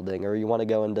into welding or you want to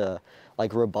go into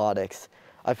like robotics,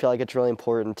 I feel like it's really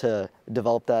important to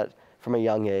develop that from a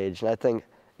young age. And I think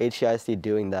HCISD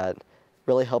doing that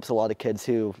really helps a lot of kids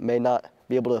who may not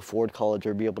be able to afford college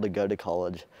or be able to go to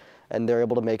college, and they're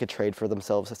able to make a trade for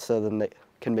themselves so then they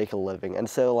can make a living. And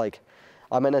so like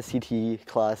I'm in a CTE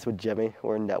class with Jimmy,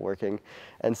 we're in networking,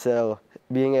 and so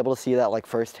being able to see that like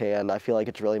firsthand, I feel like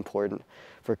it's really important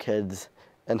for kids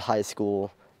in high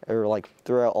school or like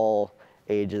throughout all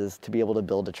ages to be able to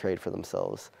build a trade for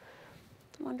themselves.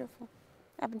 Wonderful.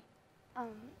 Ebony?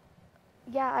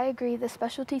 Yeah, I agree. The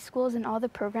specialty schools and all the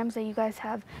programs that you guys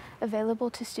have available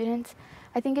to students,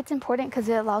 I think it's important because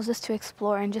it allows us to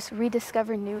explore and just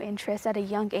rediscover new interests at a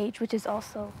young age, which is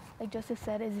also, like Joseph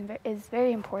said, is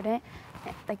very important,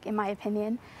 like in my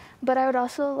opinion. But I would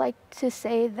also like to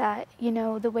say that, you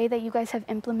know, the way that you guys have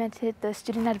implemented the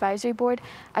Student Advisory Board,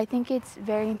 I think it's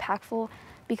very impactful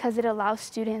because it allows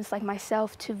students like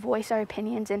myself to voice our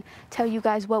opinions and tell you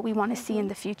guys what we want to see in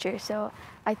the future. So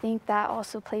I think that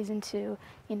also plays into,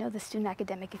 you know, the student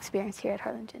academic experience here at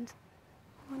Harlingen's.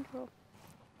 Wonderful.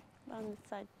 On this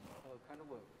side. Kind of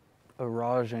what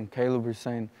Raj and Caleb were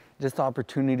saying, just the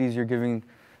opportunities you're giving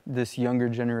this younger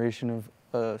generation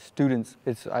of students,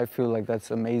 I feel like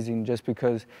that's amazing just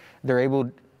because they're able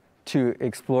to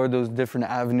explore those different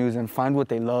avenues and find what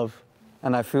they love.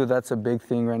 And I feel that's a big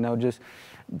thing right now, just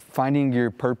finding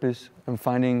your purpose and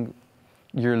finding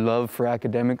your love for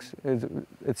academics.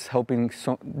 It's helping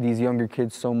these younger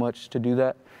kids so much to do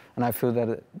that. And I feel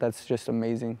that that's just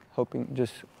amazing,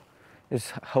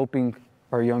 it's helping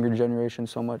our younger generation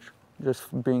so much,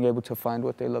 just being able to find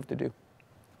what they love to do.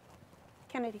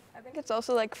 Kennedy. I think it's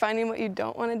also like finding what you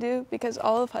don't want to do, because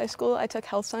all of high school I took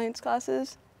health science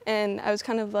classes and I was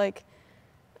kind of like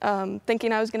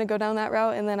thinking I was going to go down that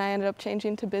route, and then I ended up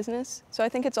changing to business. So I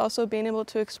think it's also being able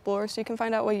to explore so you can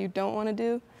find out what you don't want to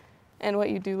do and what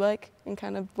you do like, and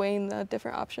kind of weighing the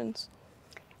different options.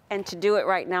 And to do it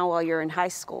right now while you're in high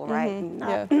school, right?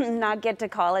 Not get to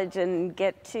college and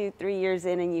get 2-3 years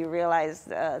in and you realize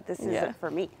this isn't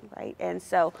for me, right? And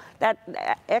so that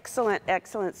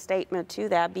excellent statement to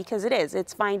that, because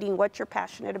it's finding what you're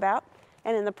passionate about,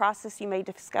 and in the process you may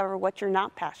discover what you're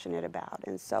not passionate about.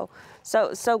 And so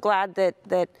glad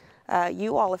that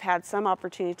you all have had some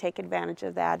opportunity to take advantage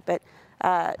of that, but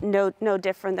no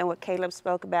different than what Caleb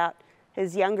spoke about.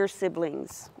 His younger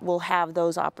siblings will have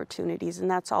those opportunities,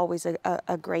 and that's always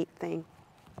a great thing.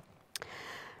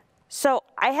 So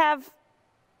I have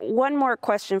one more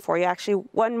question for you, actually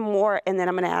one more, and then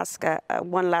I'm going to ask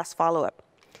one last follow-up.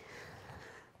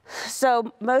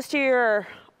 So most of you are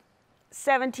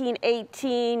 17,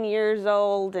 18 years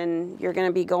old, and you're going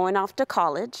to be going off to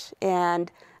college. And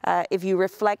if you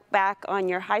reflect back on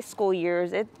your high school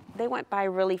years, they went by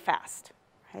really fast,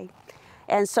 right?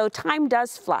 And so time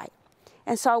does fly.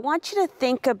 And so I want you to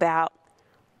think about,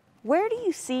 where do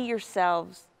you see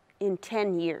yourselves in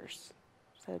 10 years?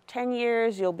 So 10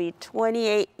 years, you'll be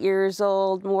 28 years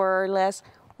old, more or less.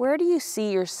 Where do you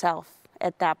see yourself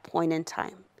at that point in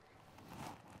time?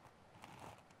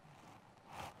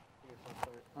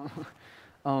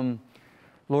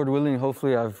 Lord willing,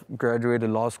 hopefully I've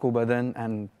graduated law school by then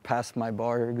and passed my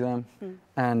bar exam.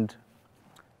 And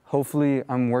hopefully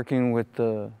I'm working with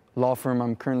the law firm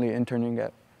I'm currently interning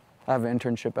at. I have an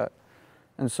internship at.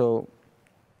 And so,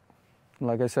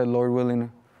 like I said, Lord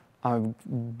willing, I'm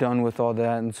done with all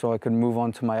that, and so I could move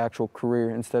on to my actual career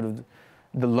instead of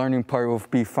the learning part will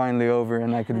be finally over,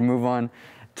 and I could move on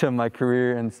to my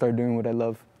career and start doing what I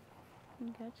love.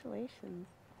 Congratulations.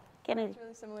 Kennedy. It's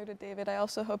really similar to David. I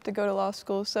also hope to go to law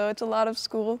school, so it's a lot of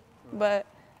school, but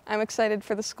I'm excited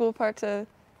for the school part to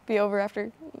be over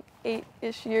after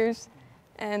 8-ish years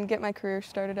and get my career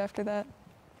started after that.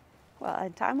 Well,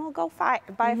 and time will go by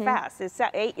fast.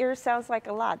 8 years sounds like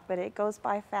a lot, but it goes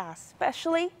by fast,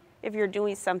 especially if you're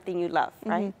doing something you love,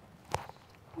 right?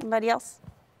 Anybody else?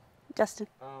 Justin?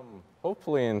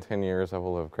 Hopefully in 10 years I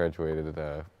will have graduated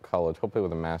college, hopefully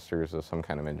with a master's of some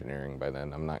kind of engineering by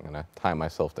then. I'm not going to tie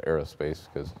myself to aerospace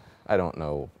because I don't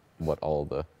know what all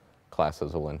the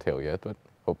classes will entail yet, but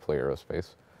hopefully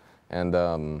aerospace. And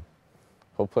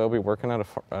hopefully I'll be working at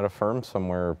a firm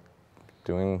somewhere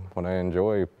doing what I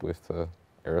enjoy with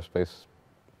aerospace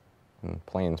and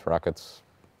planes, rockets,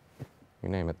 you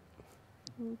name it.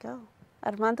 There you go.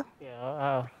 Armando?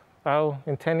 Yeah,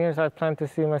 in 10 years, I plan to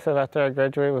see myself after I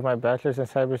graduate with my bachelor's in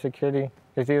cybersecurity.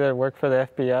 It's either work for the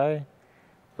FBI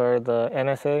or the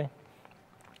NSA.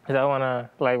 Because I want to,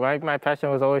 like, my passion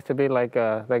was always to be like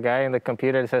the guy in the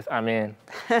computer that says, I'm in.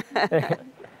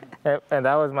 And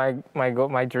that was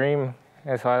my dream.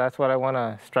 And so that's what I want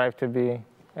to strive to be.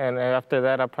 And after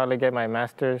that, I'll probably get my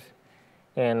master's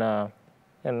in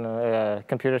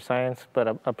computer science, but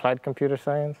applied computer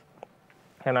science.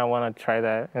 And I want to try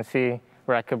that and see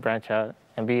where I could branch out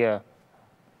and be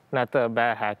not the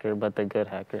bad hacker, but the good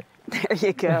hacker. There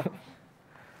you go.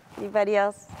 Anybody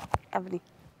else? Ebony?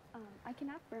 I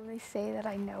cannot firmly say that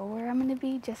I know where I'm going to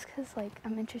be, just because like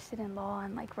I'm interested in law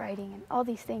and like writing and all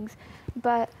these things.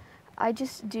 But I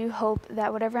just do hope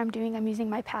that whatever I'm doing, I'm using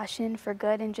my passion for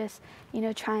good and just, you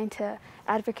know, trying to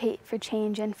advocate for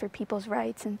change and for people's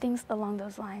rights and things along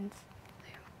those lines.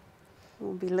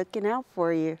 We'll be looking out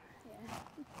for you.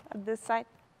 on this side?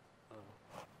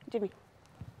 Jimmy.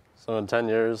 So in 10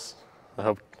 years,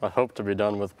 I hope to be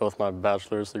done with both my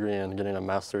bachelor's degree and getting a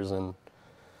master's in.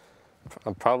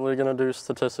 I'm probably gonna do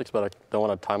statistics, but I don't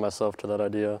want to tie myself to that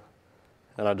idea.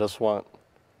 And I just want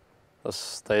a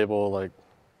stable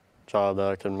job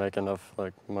that I can make enough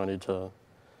money to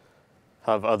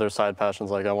have other side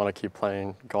passions. Like I want to keep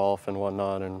playing golf and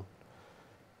whatnot, and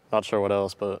not sure what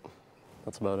else, but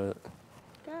that's about it.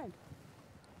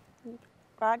 Good.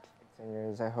 Rod? 10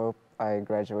 years, I hope I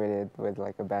graduated with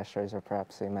a bachelor's or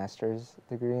perhaps a master's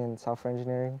degree in software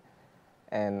engineering.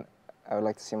 And I would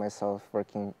like to see myself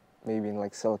working maybe in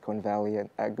Silicon Valley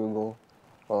at Google,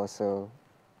 while also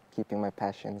keeping my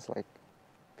passions like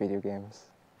video games.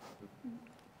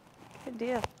 Good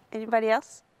deal. Anybody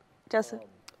else? Joseph?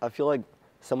 I feel like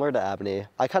similar to Abney,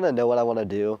 I kind of know what I want to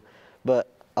do, but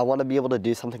I want to be able to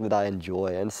do something that I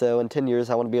enjoy. And so in 10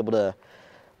 years, I want to be able to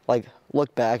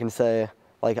look back and say,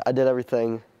 I did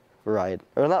everything right,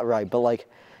 or not right, but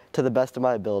to the best of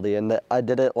my ability, and that I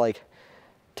did it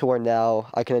to where now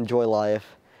I can enjoy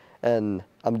life and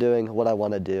I'm doing what I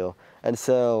want to do. And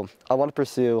so I want to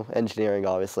pursue engineering,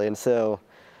 obviously, and so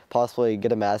possibly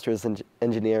get a master's in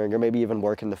engineering, or maybe even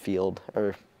work in the field,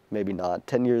 or maybe not.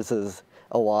 10 years is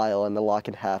a while and a lot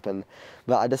can happen,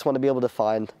 but I just want to be able to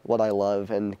find what I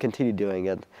love and continue doing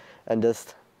it, and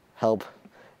just help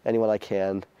anyone I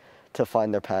can to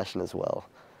find their passion as well.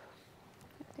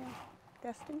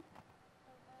 Destiny?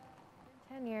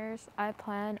 In 10 years, I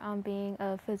plan on being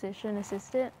a physician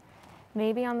assistant.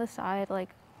 Maybe on the side,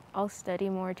 I'll study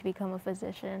more to become a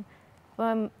physician.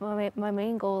 But my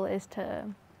main goal is to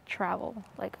travel.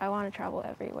 I want to travel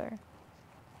everywhere.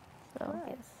 So,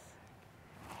 yes.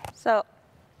 So,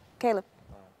 Caleb?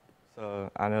 So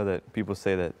I know that people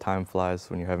say that time flies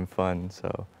when you're having fun,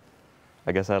 so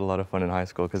I guess I had a lot of fun in high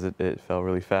school because it felt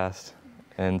really fast.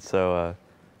 And so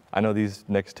I know these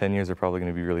next 10 years are probably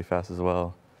going to be really fast as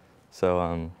well.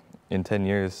 So in 10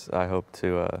 years, I hope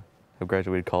to have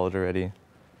graduated college already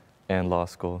and law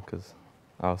school, because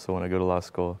I also want to go to law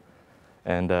school.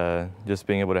 And just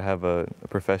being able to have a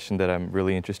profession that I'm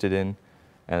really interested in,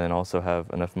 and then also have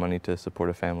enough money to support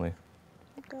a family.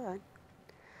 Good.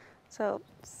 So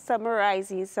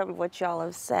summarizing some of what y'all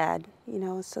have said,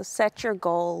 so set your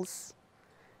goals.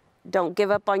 Don't give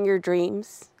up on your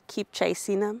dreams. Keep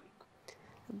chasing them.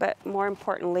 But more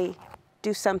importantly,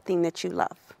 do something that you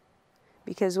love.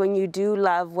 Because when you do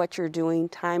love what you're doing,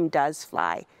 time does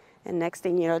fly. And next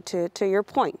thing you know, to your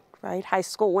point, right? High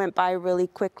school went by really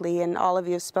quickly, and all of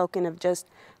you have spoken of just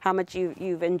how much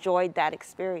you've enjoyed that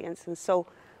experience. And so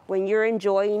when you're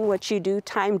enjoying what you do,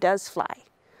 time does fly.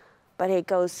 But it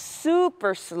goes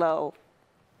super slow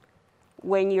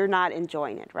when you're not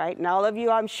enjoying it, right? And all of you,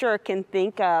 I'm sure, can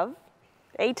think of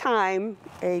a time,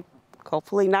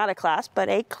 hopefully not a class, but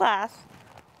a class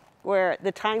where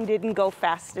the time didn't go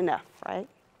fast enough, right?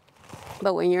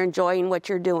 But when you're enjoying what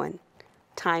you're doing,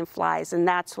 time flies. And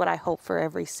that's what I hope for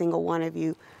every single one of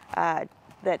you,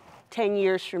 that 10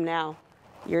 years from now,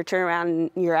 you're turning around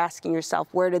and you're asking yourself,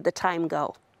 where did the time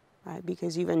go? Right?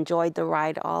 Because you've enjoyed the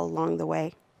ride all along the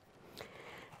way.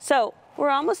 So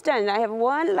we're almost done. I have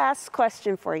one last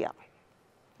question for you.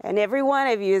 And every one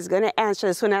of you is going to answer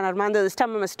this one. And Armando, this time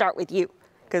I'm going to start with you,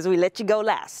 because we let you go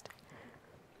last.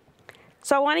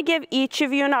 So I want to give each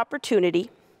of you an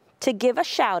opportunity to give a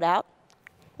shout out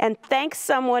and thank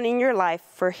someone in your life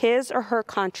for his or her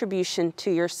contribution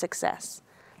to your success.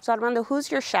 So Armando,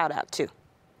 who's your shout out to?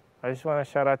 I just want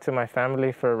to shout out to my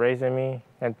family for raising me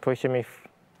and pushing me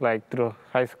through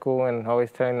high school, and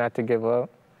always telling me not to give up,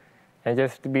 and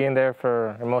just being there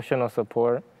for emotional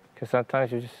support, because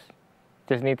sometimes you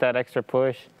just need that extra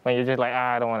push when you're just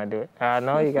I don't want to do it.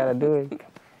 No, you got to do it,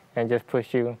 and just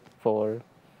push you forward.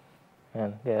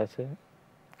 And yeah, that's it.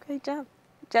 Great job.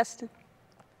 Justin?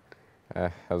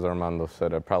 As Armando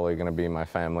said, probably going to be my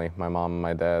family. My mom and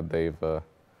my dad, they've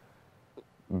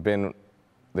given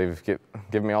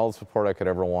me all the support I could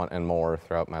ever want and more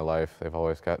throughout my life. They've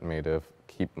always gotten me to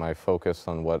keep my focus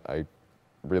on what I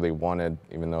really wanted,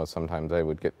 even though sometimes I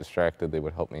would get distracted. They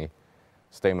would help me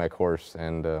stay my course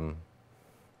and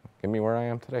get me where I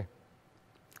am today.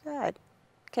 Good.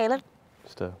 Caleb?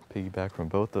 Just to piggyback from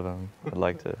both of them, I'd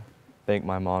like to thank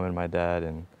my mom and my dad.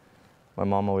 And my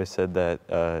mom always said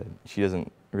that she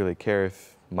doesn't really care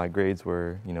if my grades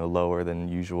were, lower than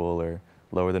usual or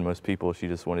lower than most people. She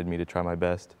just wanted me to try my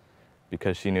best,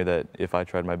 because she knew that if I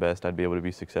tried my best, I'd be able to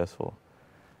be successful.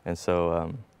 And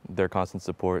so their constant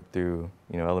support through,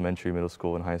 elementary, middle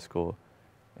school, and high school,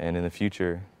 and in the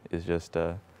future is just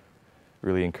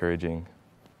really encouraging.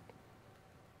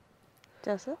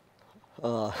 Joseph?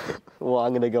 Well,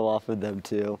 I'm going to go off of them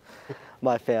too.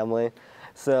 my family.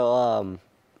 So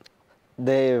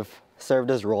they've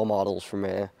served as role models for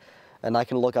me, and I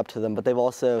can look up to them, but they've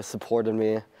also supported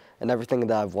me in everything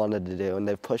that I've wanted to do, and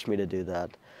they've pushed me to do that.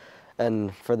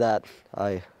 And for that,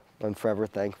 I am forever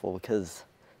thankful, because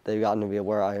they've gotten to be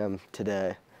where I am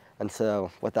today. And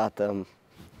so without them,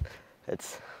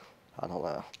 I don't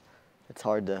know, it's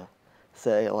hard to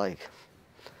say, like,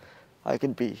 I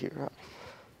could be here.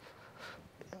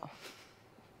 Yeah.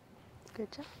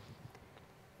 Good job.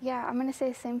 Yeah, I'm gonna say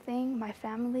the same thing. My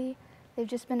family, they've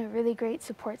just been a really great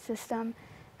support system.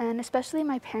 And especially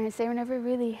my parents, they were never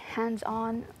really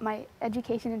hands-on my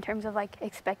education in terms of like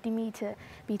expecting me to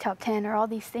be top 10 or all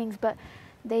these things, but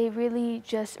they really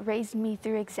just raised me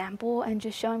through example and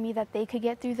just showing me that they could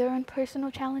get through their own personal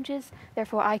challenges,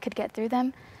 therefore I could get through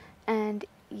them. And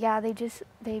yeah,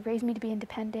 they raised me to be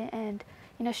independent and,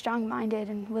 you know, strong-minded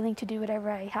and willing to do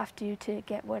whatever I have to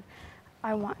get what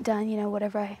I want done, you know,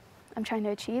 whatever I'm trying to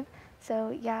achieve. So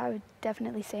yeah, I would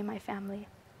definitely say my family.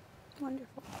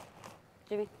 Wonderful.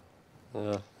 Jimmy?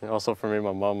 Yeah, and also for me,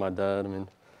 my mom, my dad, I mean,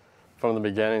 from the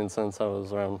beginning, since I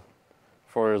was around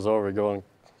 4 years old, we'd go on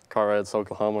car rides to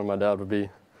Oklahoma, and my dad would be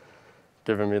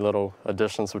giving me little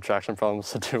addition, subtraction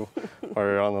problems to do while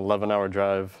you're on an 11-hour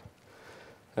drive.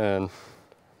 And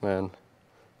man,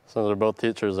 since they're both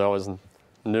teachers, they always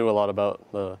knew a lot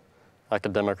about the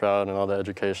academic route and all the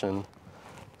education.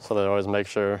 So they always make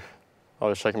sure,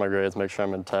 always checking my grades, make sure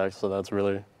I'm intact. So that's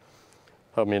really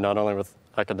helped me not only with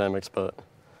academics, but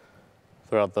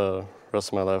throughout the rest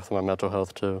of my life with my mental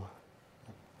health too.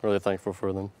 Really thankful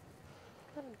for them.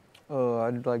 Oh,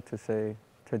 I'd like to say,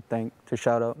 to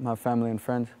shout out my family and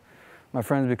friends. My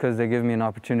friends because they give me an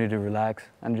opportunity to relax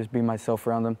and just be myself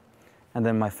around them. And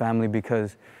then my family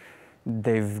because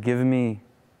they've given me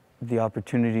the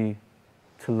opportunity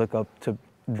to look up to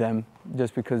them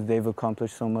just because they've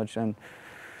accomplished so much, and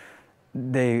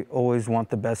they always want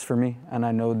the best for me, and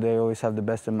I know they always have the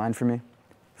best in mind for me.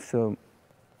 So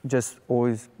just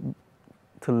always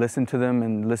to listen to them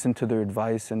and listen to their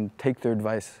advice and take their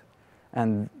advice.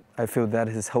 And I feel that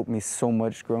has helped me so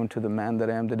much grow into the man that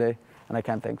I am today, and I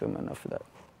can't thank them enough for that.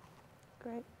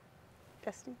 Great.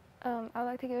 Justin? I'd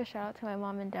like to give a shout out to my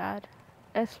mom and dad,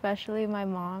 especially my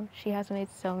mom. She has made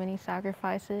so many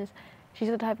sacrifices. She's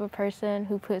the type of person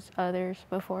who puts others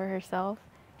before herself.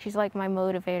 She's like my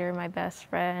motivator, my best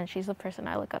friend. She's the person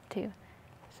I look up to.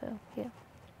 So, yeah.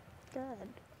 Good.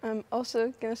 I'm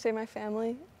also gonna say my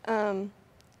family.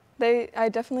 I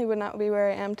definitely would not be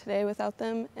where I am today without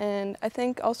them. And I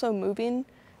think also moving,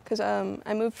 because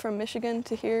I moved from Michigan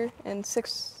to here in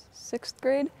sixth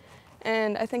grade.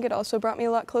 And I think it also brought me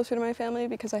a lot closer to my family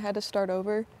because I had to start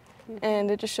over. Mm-hmm.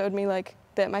 And it just showed me like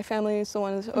that my family is the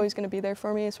one who's always gonna be there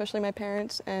for me, especially my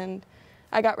parents. And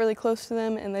I got really close to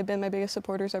them, and they've been my biggest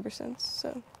supporters ever since.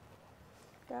 So,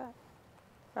 yeah.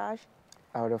 Raj?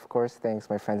 I would, of course, thank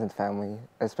my friends and family,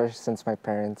 especially since my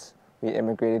parents, we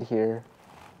immigrated here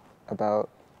about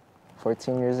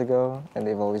 14 years ago, and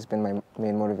they've always been my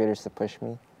main motivators to push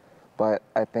me. But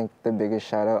I think the biggest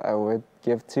shout out I would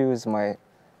give to is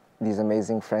these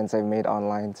amazing friends I've made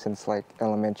online since like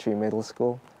elementary, middle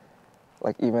school.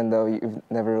 Like even though you've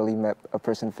never really met a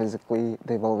person physically,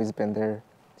 they've always been there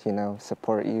to, you know,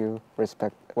 support you,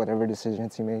 respect whatever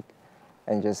decisions you make,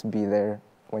 and just be there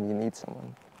when you need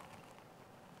someone.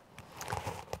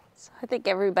 So I think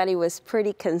everybody was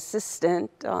pretty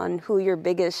consistent on who your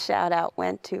biggest shout out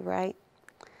went to, right?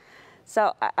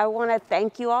 So I want to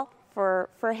thank you all for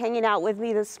hanging out with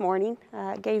me this morning.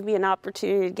 It gave me an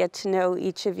opportunity to get to know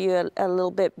each of you a little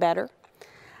bit better.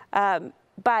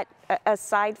 But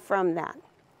aside from that,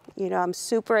 you know, I'm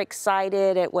super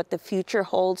excited at what the future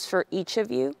holds for each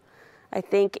of you. I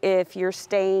think if you're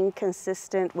staying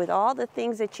consistent with all the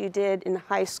things that you did in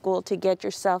high school to get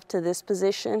yourself to this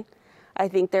position, I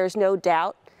think there's no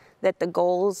doubt that the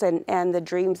goals and the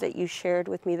dreams that you shared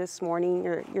with me this morning,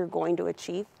 you're going to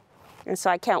achieve. And so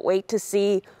I can't wait to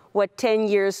see what 10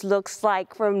 years looks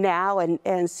like from now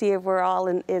and see if we're all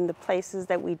in the places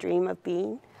that we dream of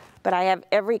being. But I have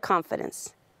every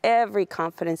confidence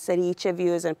that each of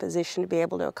you is in a position to be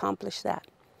able to accomplish that.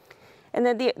 And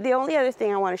then the only other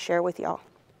thing I want to share with y'all,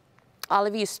 all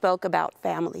of you spoke about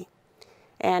family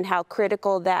and how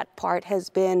critical that part has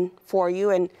been for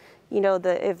you. And you know,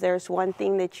 if there's one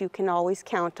thing that you can always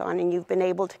count on and you've been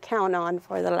able to count on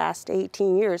for the last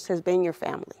 18 years has been your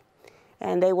family.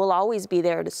 And they will always be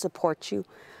there to support you.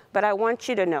 But I want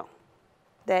you to know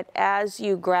that as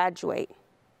you graduate,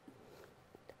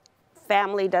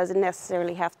 family doesn't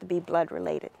necessarily have to be blood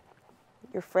related.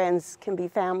 Your friends can be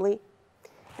family.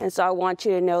 And so I want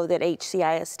you to know that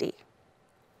HCISD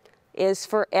is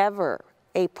forever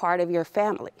a part of your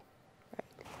family.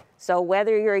 So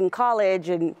whether you're in college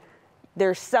and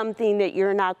there's something that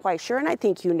you're not quite sure, and I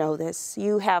think you know this,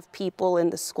 you have people in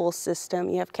the school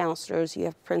system, you have counselors, you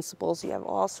have principals, you have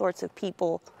all sorts of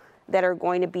people that are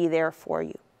going to be there for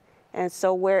you. And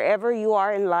so wherever you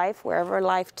are in life, wherever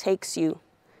life takes you,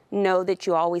 know that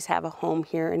you always have a home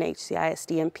here in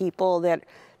HCISD and people that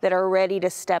are ready to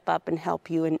step up and help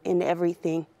you in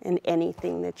everything and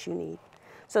anything that you need.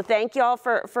 So thank you all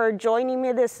for joining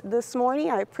me this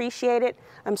morning. I appreciate it.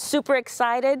 I'm super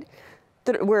excited.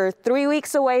 We're 3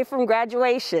 weeks away from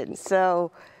graduation,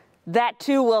 so that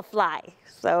too will fly.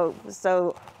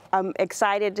 So I'm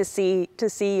excited to see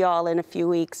you all in a few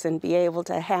weeks and be able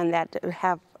to hand that,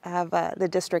 have the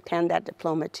district hand that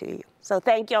diploma to you. So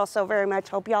thank you all so very much.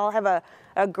 Hope you all have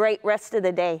a great rest of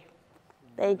the day.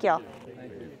 Thank you all.